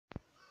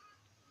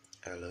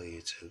Hello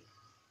YouTube,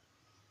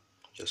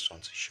 just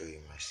want to show you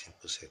my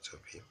simple setup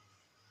here.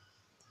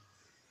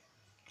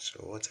 So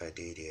what I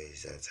did here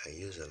is that I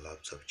use a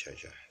laptop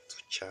charger to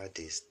charge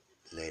this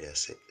lead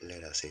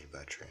acid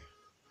battery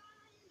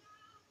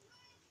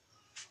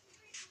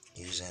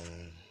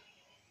using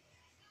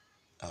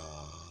a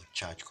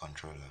charge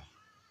controller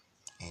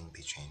in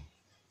between.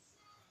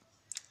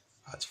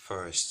 At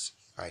first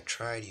I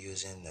tried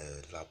using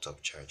the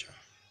laptop charger,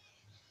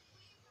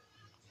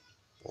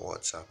 but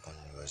what happened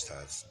was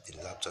that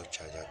the laptop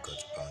charger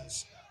got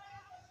burnt.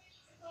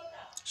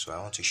 So I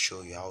want to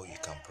show you how you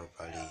can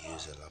properly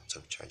use a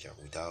laptop charger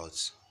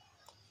without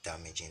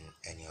damaging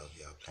any of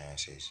your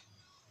appliances.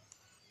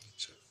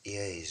 So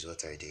here is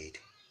what I did.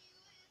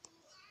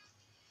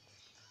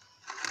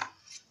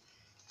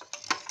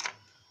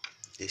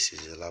 This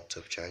is a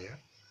laptop charger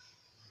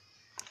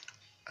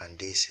and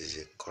this is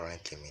a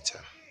current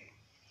limiter,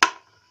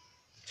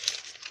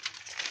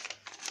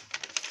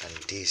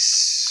 and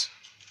this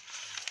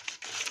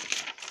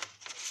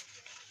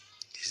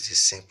is the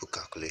simple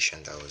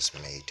calculation that was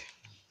made.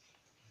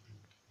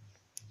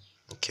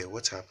 Okay,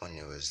 what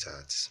happened was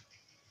that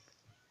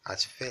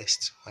at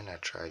first when I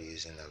tried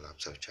using the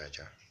laptop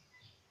charger,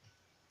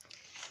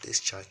 this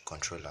charge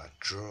controller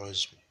draw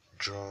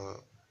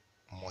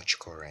much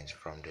current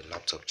from the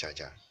laptop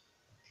charger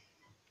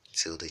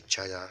till the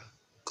charger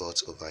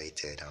got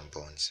overheated and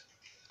burnt.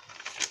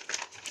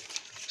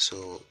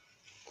 So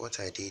what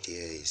I did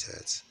here is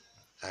that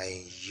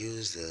I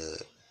used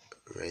the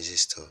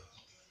resistor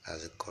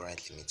as a current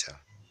limiter.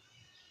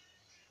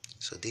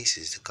 So this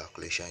is the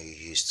calculation you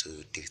use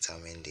to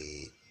determine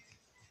the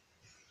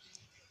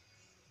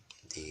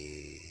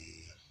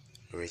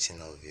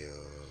rating of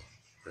your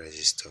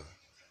resistor.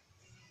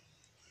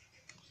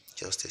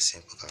 Just a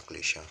simple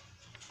calculation.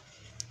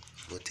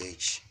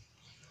 Voltage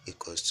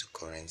equals to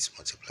current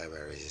multiplied by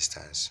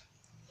resistance.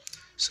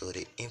 So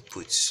the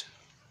input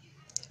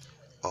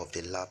of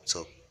the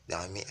laptop,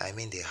 I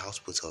mean the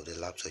output of the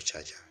laptop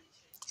charger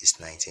is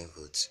 19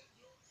 volts,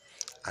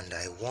 and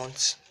I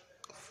want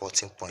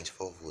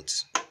 14.4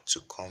 volts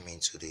to come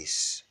into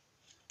this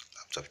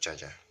laptop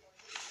charger.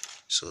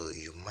 So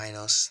you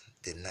minus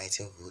the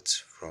 19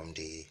 volts from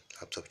the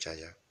laptop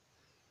charger.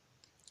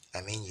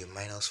 You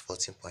minus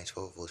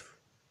 14.4 volts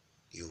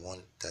you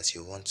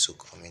want to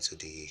come into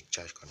the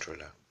charge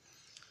controller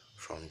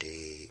from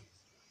the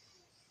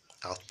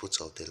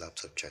output of the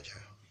laptop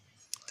charger.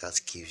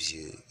 That gives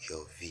you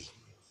your V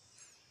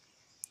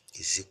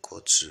is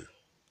equal to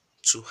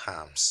 2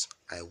 amps.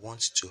 I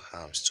want 2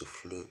 amps to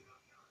flow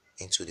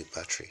into the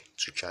battery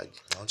to charge.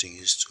 I want to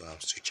use 2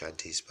 amps to charge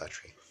this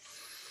battery.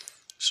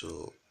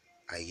 So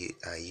I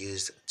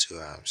used 2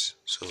 amps.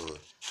 So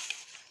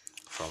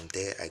from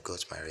there I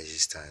got my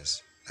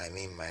resistance.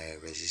 My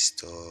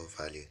resistor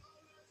value.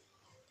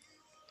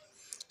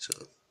 So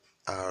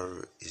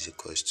R is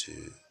equals to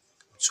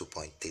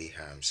 2.3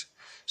 amps.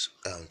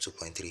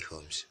 2.3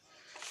 ohms.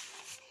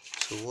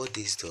 So what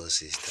this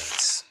does is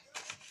that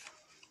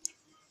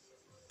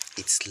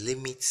it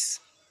limits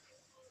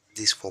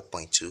this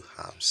 4.2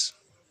 amps,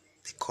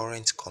 the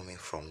current coming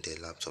from the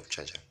laptop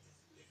charger.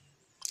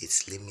 It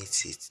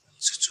limits it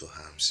to 2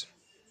 amps,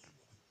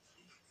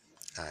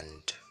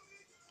 and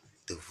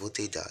the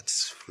voltage that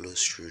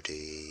flows through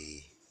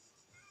the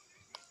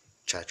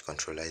charge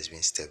controller is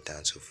being stepped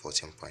down to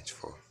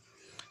 14.4.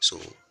 So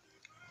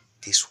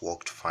this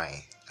worked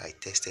fine. I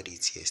tested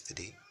it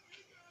yesterday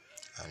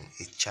and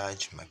it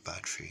charged my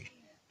battery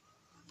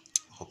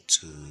up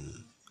to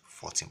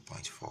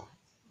 14.4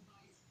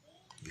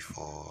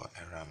 before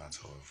I ran out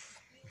of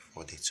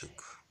before they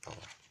took power.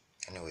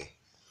 Anyway,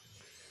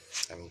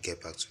 let me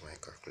get back to my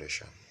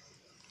calculation.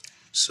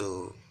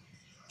 So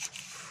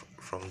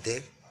from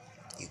there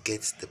you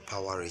get the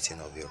power rating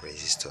of your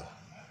resistor.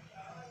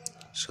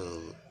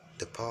 So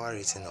the power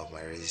rating of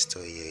my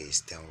resistor here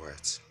is 10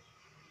 watts.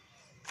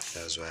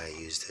 That's why I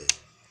used the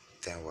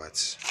 10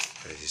 watts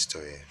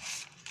resistor here.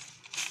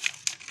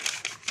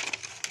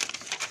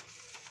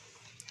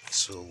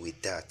 So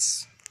with that,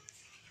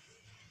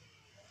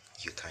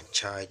 you can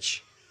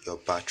charge your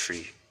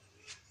battery,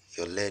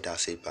 your lead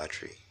acid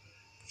battery,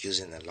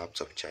 using a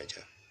laptop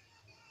charger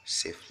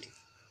safely.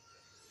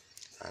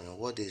 And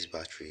what this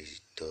battery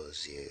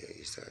does here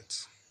is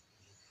that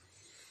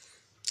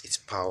it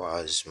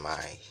powers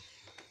my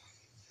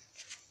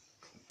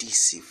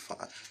DC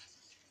fan.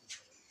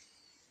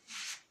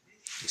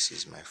 This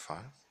is my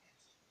fan,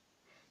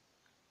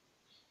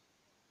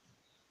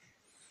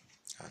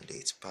 and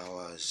it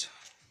powers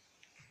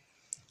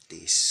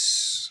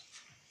this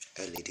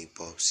LED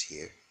bulbs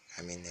here.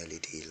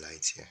 LED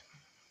lights here.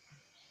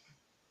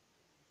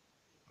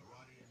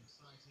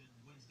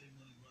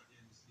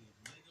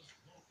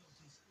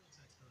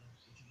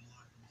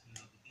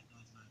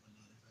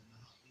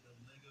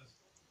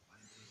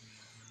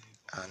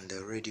 And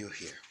the radio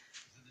here,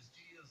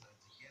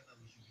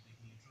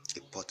 a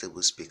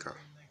portable speaker.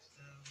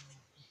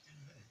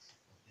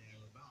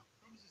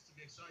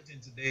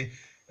 Today,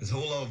 there's a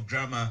whole lot of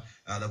drama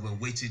that we're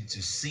waiting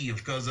to see.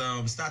 Of course,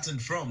 starting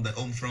from the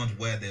home front,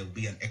 where there will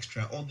be an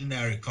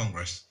extraordinary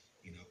Congress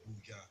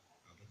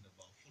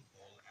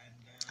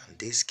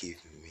this give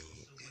me,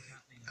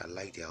 I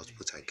like the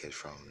output I get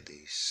from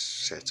this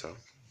setup,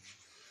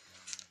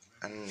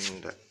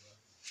 and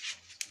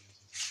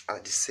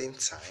at the same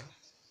time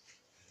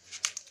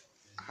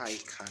I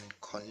can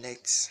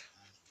connect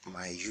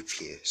my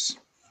UPS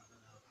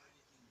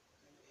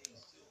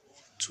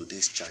to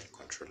this charge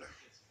controller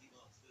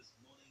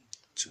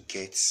to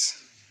get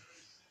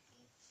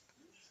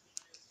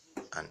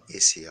an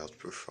AC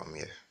output from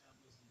here,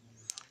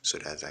 so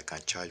that I can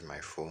charge my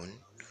phone,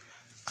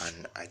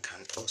 and I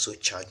can also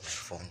charge my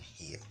phone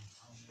here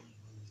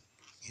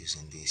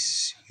using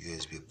this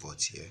USB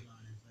port here,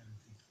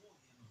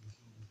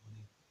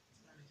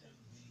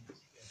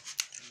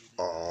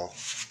 or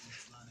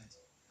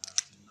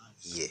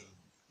here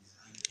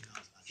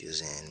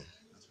using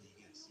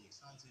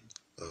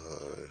a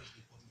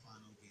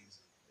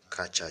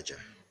car charger.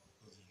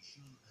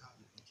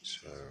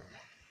 So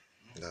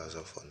that was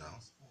all for now.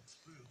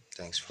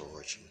 Thanks for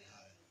watching.